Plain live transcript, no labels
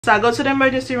So I go to the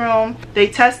emergency room, they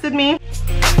tested me.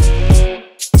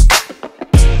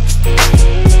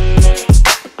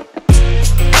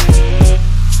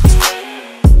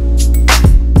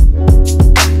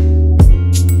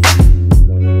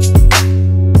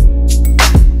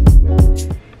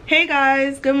 Hey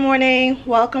guys, good morning.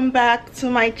 Welcome back to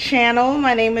my channel.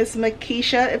 My name is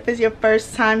Mickisha. If it's your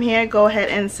first time here, go ahead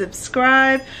and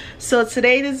subscribe. So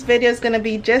today this video is going to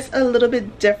be just a little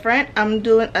bit different. I'm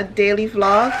doing a daily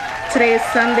vlog. Today is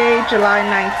Sunday, July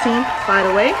 19th, by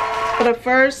the way. For the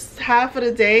first half of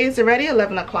the day, it's already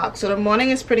 11 o'clock. So the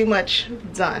morning is pretty much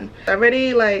done. I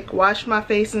already washed my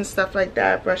face and stuff like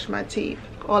that, brushed my teeth,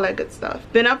 all that good stuff.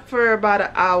 Been up for about an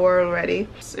hour already.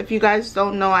 So if you guys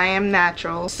don't know, I am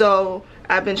natural, so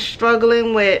I've been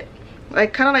struggling with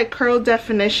kind of curl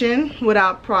definition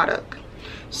without product.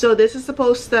 So this is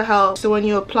supposed to help. So when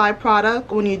you apply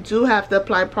product, when you do have to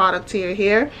apply product to your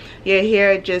hair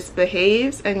just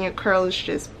behaves and your curls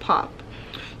just pop.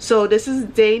 So this is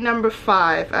day number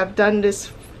 5. I've done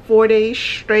this 4 days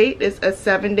straight. It's a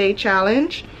 7-day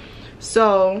challenge.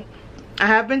 So I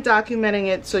have been documenting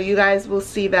it, so you guys will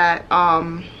see that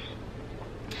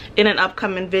in an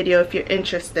upcoming video if you're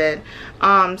interested.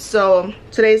 So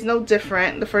today's no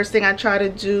different. The first thing I try to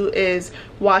do is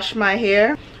wash my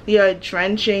hair. You're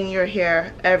drenching your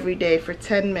hair every day for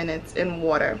 10 minutes in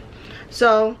water.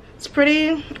 So it's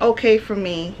pretty okay for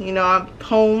me. You know, I'm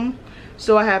home,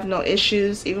 so I have no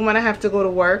issues even when I have to go to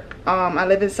work. I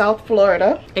live in South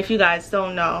Florida, if you guys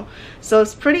don't know, so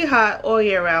it's pretty hot all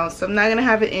year round, so I'm not gonna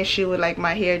have an issue with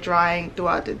my hair drying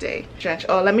throughout the day. Drench.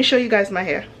 Oh, let me show you guys my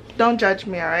hair. Don't judge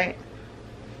me, all right?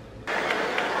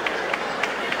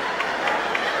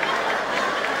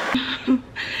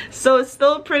 So it's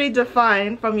still pretty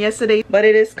defined from yesterday, but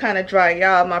it is kind of dry,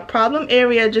 y'all. My problem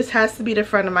area just has to be the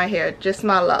front of my hair, just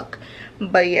my luck.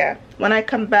 But yeah, when I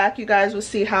come back, you guys will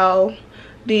see how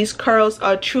these curls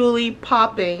are truly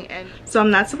popping. And so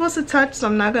I'm not supposed to touch, so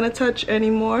I'm not gonna touch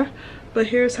anymore, but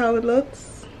here's how it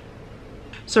looks.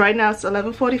 So right now it's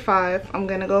 11:45. I'm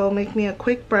gonna go make me a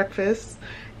quick breakfast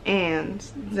and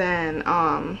then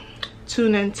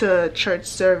tune into church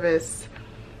service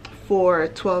for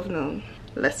 12 noon.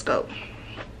 Let's go.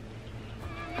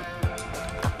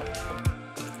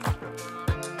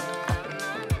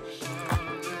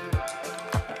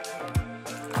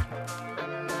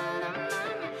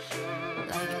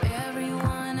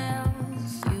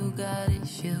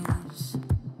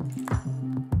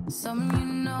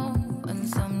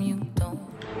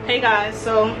 Hey guys,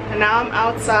 so now I'm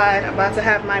outside about to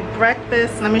have my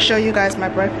breakfast. Let me show you guys my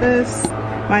breakfast.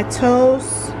 My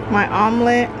toast, my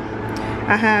omelet.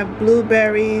 I have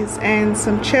blueberries and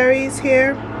some cherries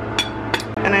here,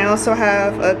 and I also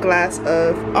have a glass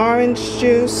of orange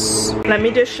juice. Let me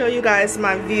just show you guys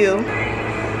my view.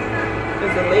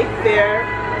 There's a lake there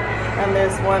and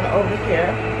there's one over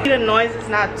here. The noise is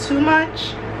not too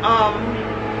much.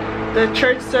 The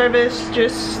church service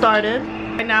just started.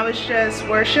 Right now it's just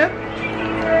worship.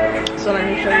 So let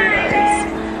me show you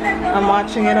guys. I'm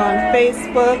watching it on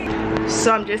Facebook.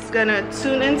 So I'm just gonna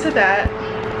tune into that.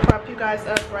 Prop you guys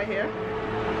up right here.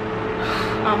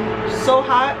 So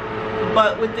hot,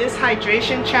 but with this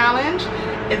hydration challenge,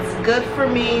 it's good for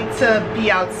me to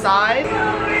be outside.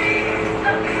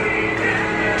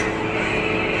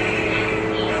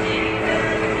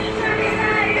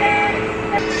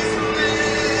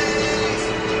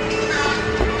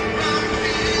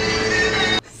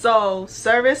 So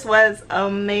service was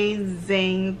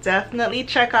amazing. Definitely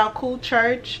check out Cool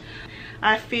Church.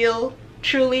 I feel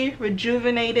truly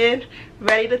rejuvenated,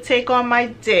 ready to take on my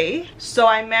day. So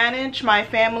I manage my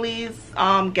family's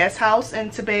guest house in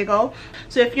Tobago.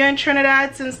 So if you're in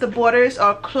Trinidad, since the borders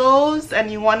are closed and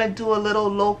you want to do a little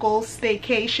local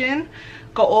staycation,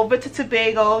 go over to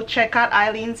Tobago, check out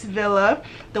Eileen's Villa.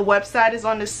 The website is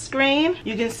on the screen.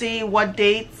 You can see what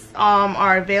dates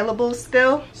are available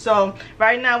still. So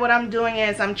right now what I'm doing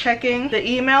is I'm checking the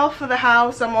email for the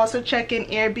house. I'm also checking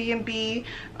Airbnb.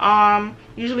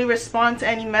 Usually respond to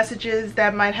any messages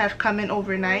that might have come in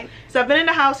overnight. So I've been in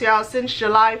the house, y'all, since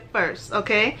July 1st,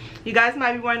 okay? You guys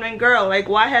might be wondering, girl,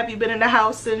 why have you been in the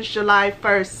house since July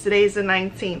 1st? Today's the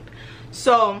 19th.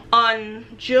 So on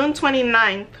June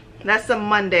 29th, that's a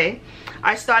Monday,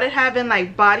 I started having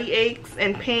body aches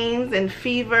and pains and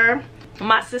fever.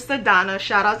 My sister Donna,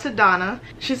 shout out to Donna,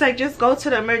 she's like, just go to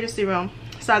the emergency room.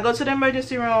 So I go to the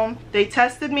emergency room, they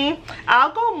tested me.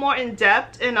 I'll go more in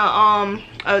depth in another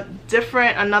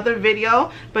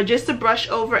video, but just to brush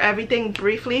over everything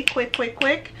briefly,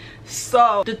 quick.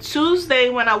 So the Tuesday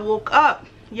when I woke up,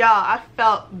 y'all, I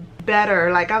felt better.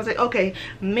 I was like, okay,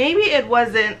 maybe it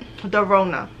wasn't the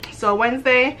Rona. So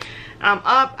Wednesday I'm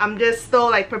up. I'm just still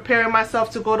like preparing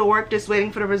myself to go to work, just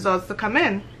waiting for the results to come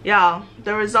in. Y'all,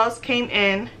 the results came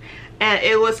in and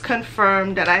it was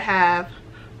confirmed that I have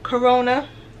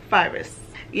coronavirus.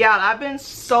 Y'all, I've been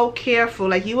so careful.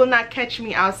 Like, you will not catch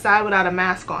me outside without a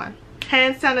mask on.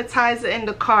 Hand sanitizer in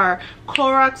the car,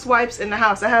 Clorox wipes in the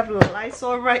house. I have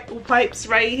Lysol wipes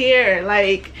right here,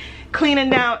 like cleaning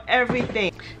down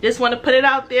everything. Just want to put it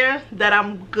out there that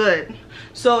I'm good.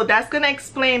 So that's gonna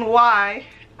explain why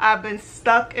I've been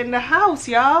stuck in the house,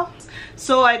 y'all.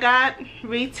 So I got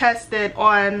retested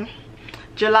on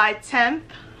July 10th,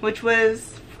 which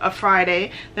was a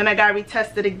Friday. Then I got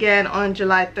retested again on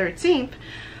July 13th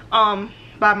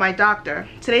by my doctor.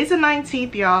 Today's the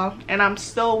 19th, y'all, and I'm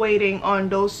still waiting on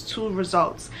those 2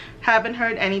 results. Haven't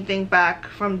heard anything back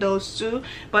from those 2,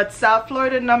 but South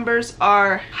Florida numbers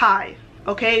are high,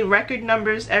 okay? Record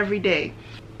numbers every day.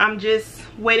 I'm just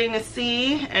waiting to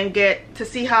see and get to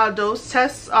see how those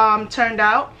tests turned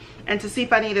out, and to see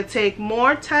if I need to take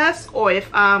more tests or if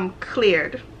I'm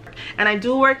cleared. And I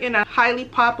do work in a highly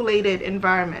populated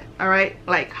environment, all right?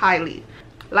 Like, highly.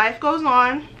 Life goes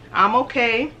on. I'm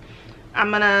okay. I'm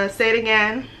gonna say it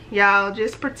again. Y'all,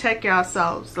 just protect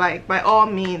yourselves. Like, by all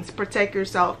means, protect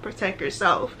yourself. Protect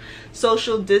yourself.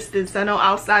 Social distance. I know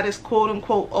outside is quote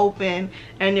unquote open,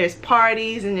 and there's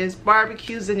parties and there's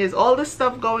barbecues and there's all this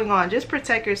stuff going on. Just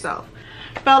protect yourself.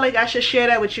 Felt like I should share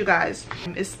that with you guys.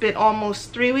 It's been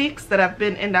almost 3 weeks that I've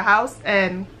been in the house,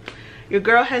 and your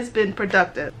girl has been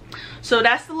productive. So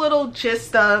that's the little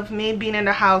gist of me being in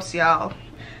the house, y'all.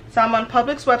 So I'm on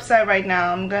Publix website right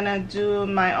now. I'm gonna do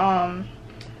my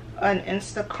an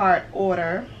Instacart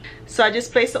order. So I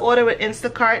just placed the order with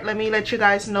Instacart. Let me let you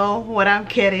guys know what I'm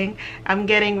getting. I'm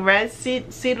getting red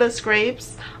seedless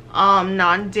grapes,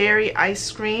 non-dairy ice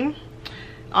cream,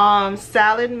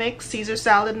 salad mix, Caesar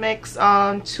salad mix,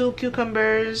 2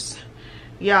 cucumbers.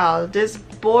 Y'all, this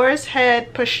boar's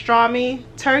head pastrami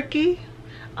turkey,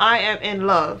 I am in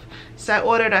love. So I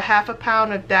ordered a ½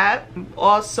 pound of that.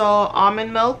 Also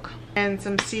almond milk and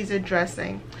some Caesar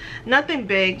dressing. Nothing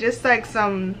big, just like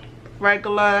some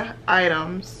regular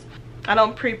items. I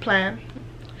don't pre-plan.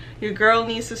 Your girl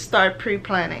needs to start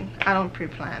pre-planning. I don't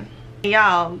pre-plan.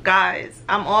 Y'all, guys,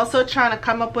 I'm also trying to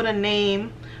come up with a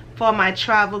name for my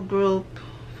travel group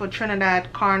for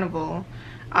Trinidad Carnival.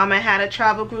 I had a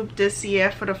travel group this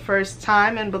year for the first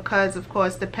time, and because of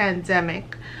course the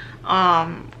pandemic,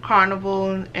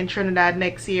 Carnival in Trinidad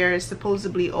next year is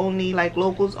supposedly only like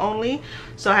locals only,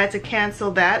 so I had to cancel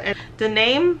that. And the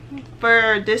name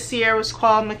for this year was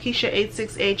called Mickisha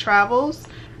 86A Travels.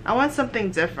 I want something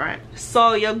different.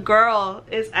 So your girl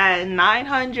is at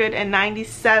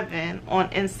 997 on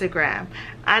Instagram.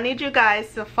 I need you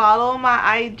guys to follow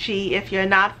my IG if you're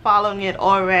not following it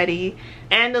already,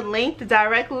 and the link, the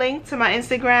direct link to my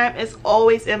Instagram, is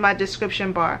always in my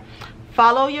description bar.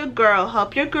 Follow your girl,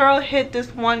 help your girl hit this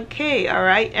 1K, all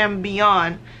right, and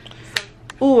beyond.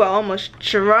 Ooh, I almost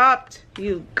dropped,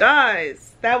 you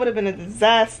guys. That would have been a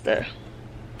disaster.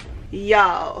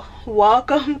 Y'all,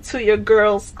 welcome to your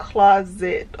girl's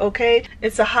closet, okay?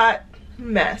 It's a hot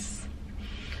mess.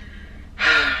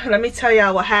 Let me tell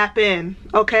y'all what happened,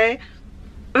 okay?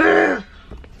 Ugh.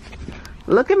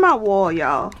 Look at my wall,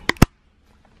 y'all.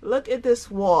 Look at this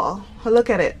wall. Look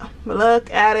at it. Look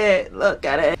at it. Look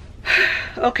at it.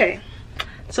 Okay,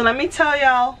 so let me tell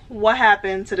y'all what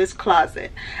happened to this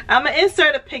closet. I'm gonna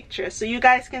insert a picture so you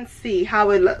guys can see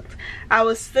how it looked. I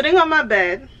was sitting on my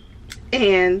bed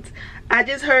and I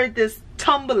just heard this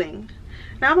tumbling,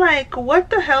 and I'm like, what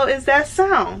the hell is that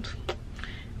sound?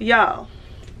 Y'all,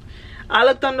 I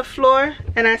looked on the floor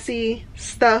and I see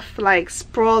stuff like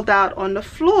sprawled out on the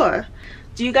floor.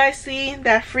 Do you guys see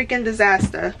that freaking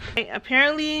disaster?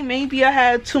 Apparently maybe I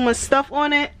had too much stuff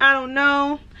on it. I don't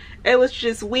know. It was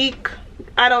just weak.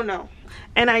 I don't know.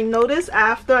 And I noticed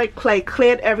after I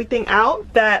cleared everything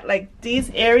out that like these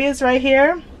areas right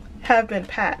here have been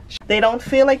patched. They don't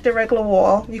feel like the regular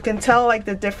wall. You can tell like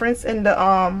the difference in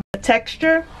the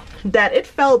texture, that it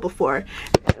fell before.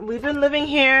 We've been living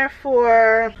here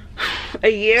for a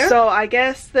year, so I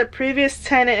guess the previous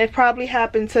tenant, it probably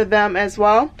happened to them as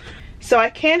well. So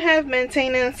I can't have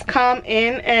maintenance come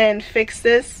in and fix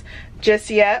this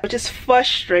just yet, which is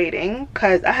frustrating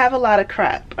because I have a lot of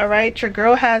crap. All right, your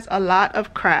girl has a lot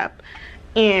of crap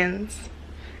and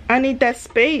I need that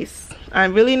space. I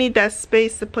really need that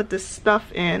space to put this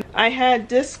stuff in. I had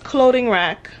this clothing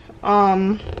rack.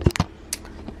 I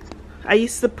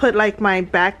used to put like my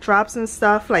backdrops and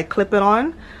stuff, like clip it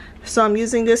on. So I'm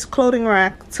using this clothing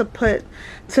rack to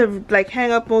like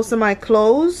hang up most of my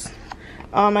clothes.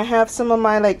 I have some of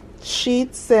my like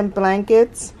sheets and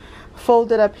blankets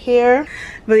folded up here.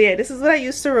 But yeah, this is what I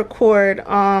used to record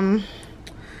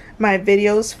my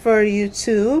videos for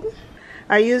YouTube.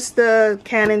 I used the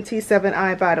Canon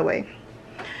T7i, by the way.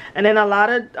 And then a lot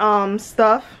of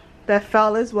stuff that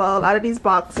fell as well. A lot of these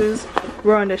boxes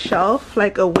were on the shelf,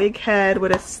 like a wig head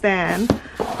with a stand.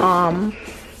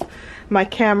 My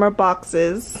camera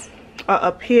boxes are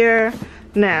up here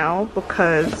now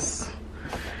because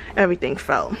everything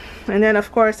fell. And then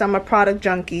of course I'm a product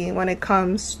junkie when it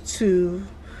comes to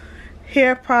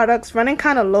hair products, running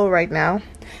kind of low right now.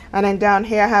 And then down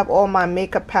here I have all my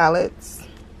makeup palettes.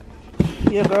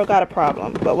 Your girl got a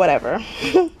problem, but whatever.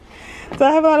 So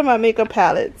I have a lot of my makeup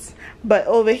palettes. But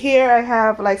over here I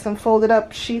have like some folded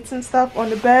up sheets and stuff on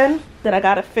the bed that I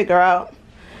gotta figure out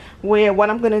what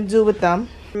I'm gonna do with them.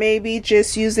 Maybe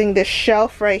just using this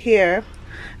shelf right here,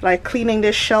 like cleaning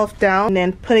this shelf down and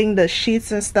then putting the sheets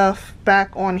and stuff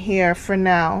back on here for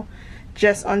now,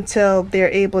 just until they're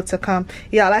able to come.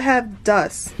 Y'all, I have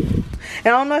dust. And I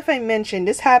don't know if I mentioned,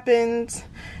 this happened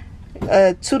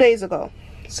 2 days ago.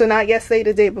 So not yesterday,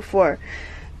 the day before.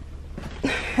 I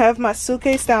have my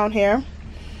suitcase down here.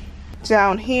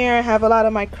 Down here I have a lot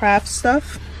of my craft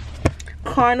stuff.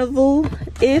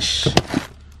 Carnival-ish.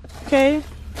 Okay.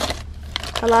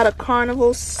 A lot of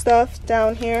carnival stuff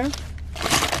down here.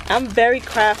 I'm very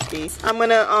crafty. I'm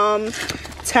gonna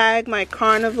tag my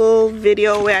carnival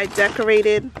video where I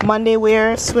decorated Monday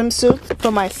wear swimsuit for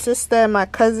my sister and my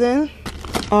cousin.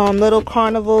 Little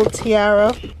carnival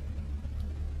tiara.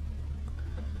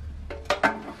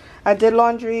 I did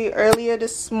laundry earlier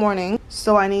this morning,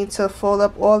 so I need to fold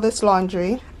up all this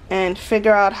laundry and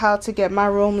figure out how to get my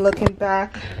room looking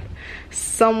back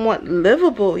somewhat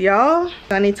livable, y'all.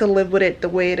 I need to live with it the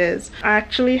way it is. I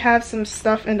actually have some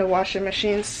stuff in the washing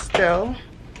machine still.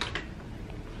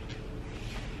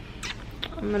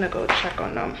 I'm gonna go check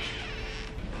on them.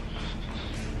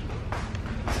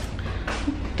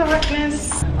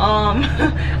 Darkness.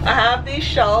 I have these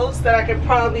shelves that I could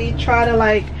probably try to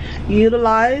like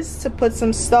utilize to put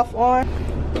some stuff on,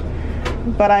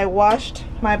 but I washed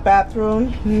my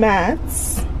bathroom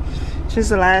mats, which is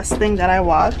the last thing that I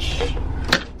wash.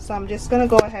 So I'm just gonna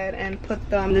go ahead and put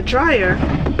them in the dryer.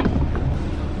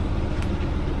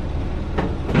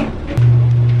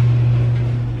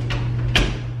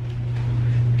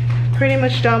 Pretty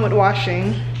much done with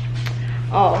washing.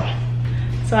 Oh,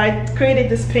 so I created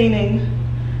this painting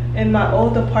in my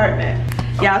old apartment.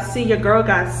 Y'all see your girl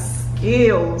got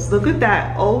skills. Look at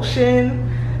that ocean.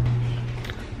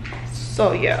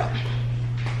 So yeah,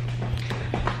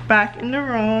 back in the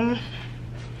room.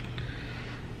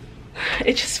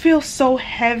 It just feels so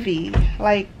heavy.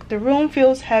 Like the room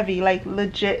feels heavy, like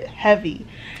legit heavy.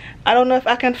 I don't know if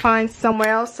I can find somewhere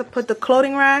else to put the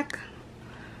clothing rack.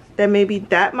 Then maybe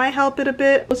that might help it a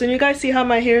bit. So you guys see how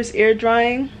my hair is air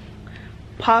drying,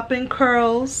 popping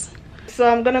curls. So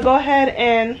I'm gonna go ahead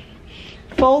and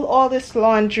fold all this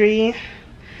laundry,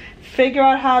 figure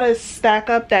out how to stack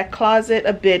up that closet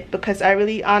a bit, because I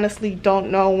really honestly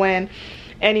don't know when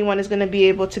anyone is gonna be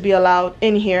able to be allowed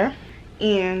in here.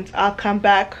 And I'll come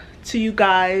back to you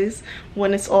guys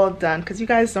when it's all done, because you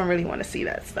guys don't really want to see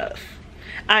that stuff.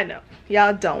 I know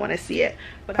y'all don't want to see it,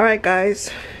 but all right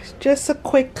guys, just a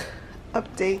quick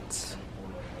update.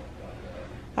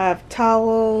 I have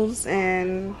towels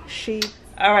and sheets.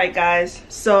 All right guys,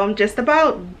 so I'm just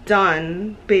about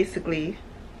done, basically,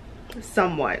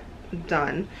 somewhat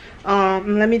done.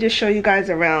 Let me just show you guys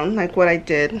around like what I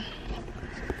did,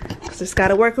 because just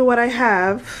gotta work with what I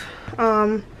have.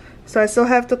 So I still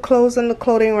have the clothes on the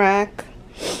clothing rack,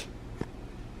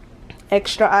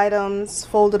 extra items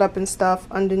folded up and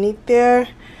stuff underneath there.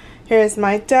 Here's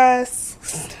my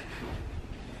desk.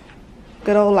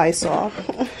 Good old Lysol.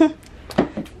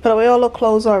 Put away all the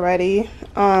clothes already.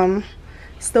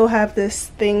 Still have this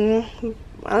thing,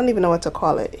 I don't even know what to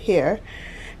call it, here.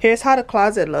 Here's how the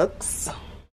closet looks.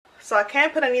 So I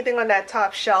can't put anything on that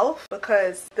top shelf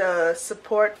because the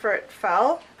support for it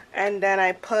fell. And then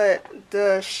I put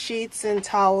the sheets and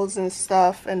towels and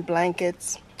stuff and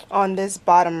blankets on this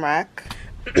bottom rack.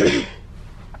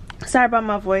 Sorry about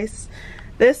my voice.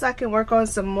 This I can work on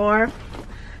some more.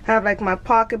 Have like my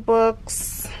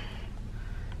pocketbooks.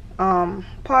 I'm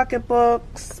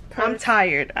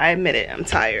tired. I admit it, I'm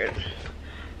tired.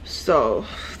 So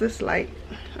this light,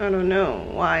 I don't know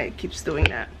why it keeps doing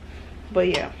that. But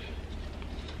yeah.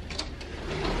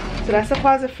 So that's the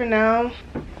closet for now.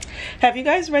 Have you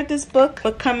guys read this book,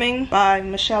 Becoming by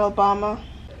Michelle Obama?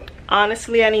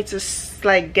 Honestly, I need to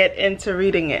like get into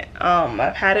reading it.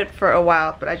 I've had it for a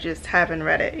while, but I just haven't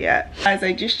read it yet. Guys,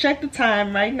 I just checked the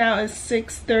time. Right now it's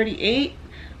 6:38,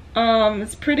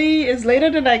 It's later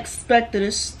than I expected.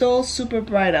 It's still super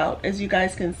bright out, as you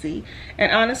guys can see,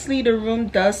 and honestly the room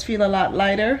does feel a lot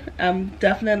lighter. I'm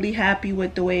definitely happy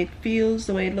with the way it feels,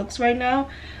 the way it looks right now.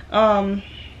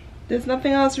 There's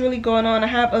nothing else really going on. I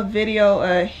have a video,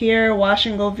 a hair wash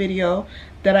and go video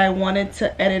that I wanted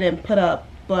to edit and put up,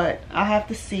 but I'll have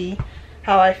to see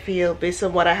how I feel based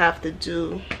on what I have to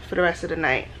do for the rest of the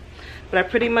night. But I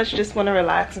pretty much just want to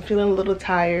relax. I'm feeling a little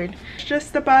tired. That's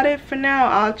just about it for now.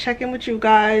 I'll check in with you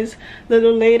guys a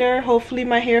little later. Hopefully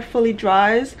my hair fully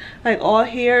dries. Like, all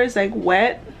hair is like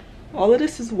wet. All of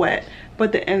this is wet,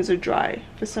 but the ends are dry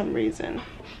for some reason.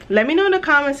 Let me know in the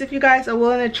comments if you guys are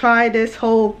willing to try this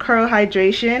whole curl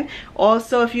hydration.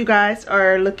 Also, if you guys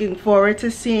are looking forward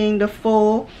to seeing the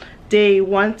full day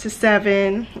 1 to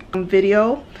 7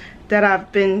 video that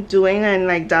I've been doing and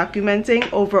like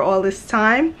documenting over all this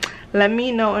time. Let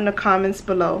me know in the comments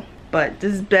below. But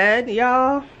this bed,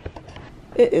 y'all,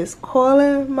 it is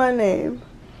calling my name.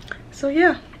 So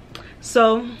yeah,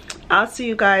 so I'll see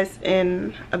you guys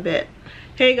in a bit.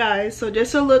 Hey guys, so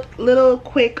just a little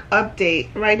quick update.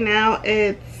 Right now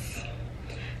it's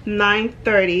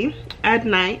 9:30 at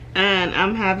night and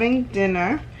I'm having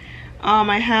dinner.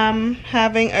 I am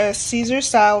having a Caesar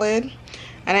salad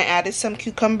and I added some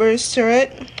cucumbers to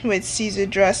it with Caesar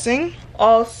dressing.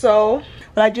 Also,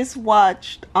 I just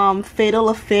watched Fatal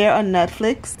Affair on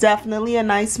Netflix. Definitely a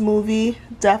nice movie.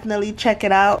 Definitely check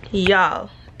it out. Y'all,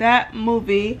 that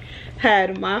movie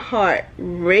had my heart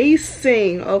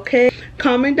racing, okay?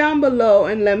 Comment down below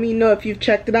and let me know if you've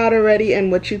checked it out already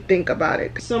and what you think about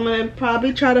it. So I'm gonna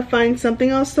probably try to find something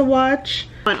else to watch.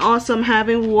 And also I'm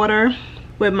having water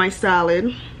with my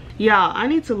salad. Y'all, I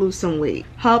need to lose some weight.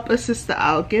 Help a sister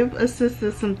out. Give a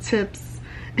sister some tips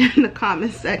in the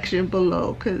comment section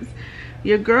below, because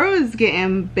your girl is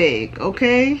getting big,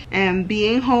 okay? And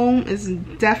being home is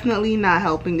definitely not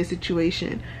helping the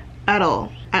situation at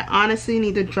all. I honestly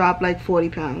need to drop like 40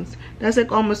 pounds. That's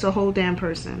like almost a whole damn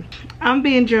person. I'm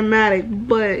being dramatic,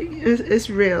 but it's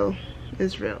real.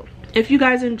 It's real. If you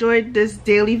guys enjoyed this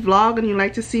daily vlog and you'd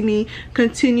like to see me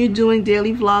continue doing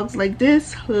daily vlogs like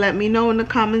this, let me know in the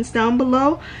comments down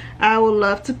below. I would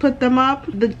love to put them up.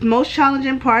 The most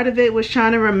challenging part of it was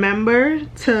trying to remember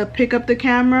to pick up the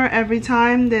camera every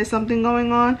time there's something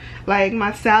going on. Like,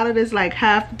 my salad is like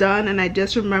half done and I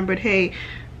just remembered, hey,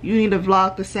 you need to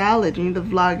vlog the salad, you need to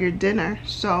vlog your dinner.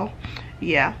 So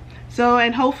yeah, so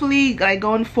and hopefully like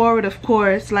going forward, of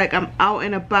course, like I'm out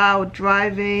and about,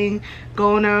 driving,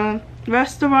 going to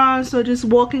restaurants or just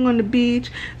walking on the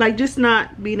beach, like just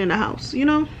not being in the house, you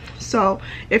know. So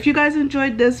if you guys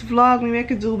enjoyed this vlog, maybe I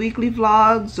could do weekly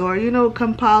vlogs or, you know,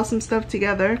 compile some stuff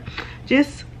together.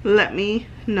 Just let me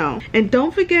know. And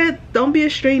don't forget, don't be a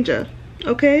stranger,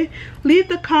 okay? Leave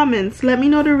the comments, let me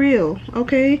know the real,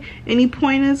 okay? Any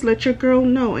pointers, let your girl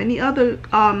know. Any other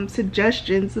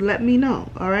suggestions, let me know.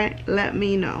 All right, let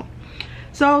me know.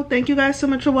 So thank you guys so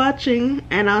much for watching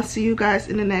and I'll see you guys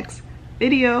in the next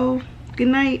video. Good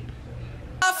night.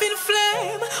 Off in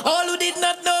flame. All who did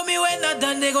not know me when I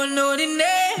done, they gon' know the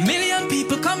name.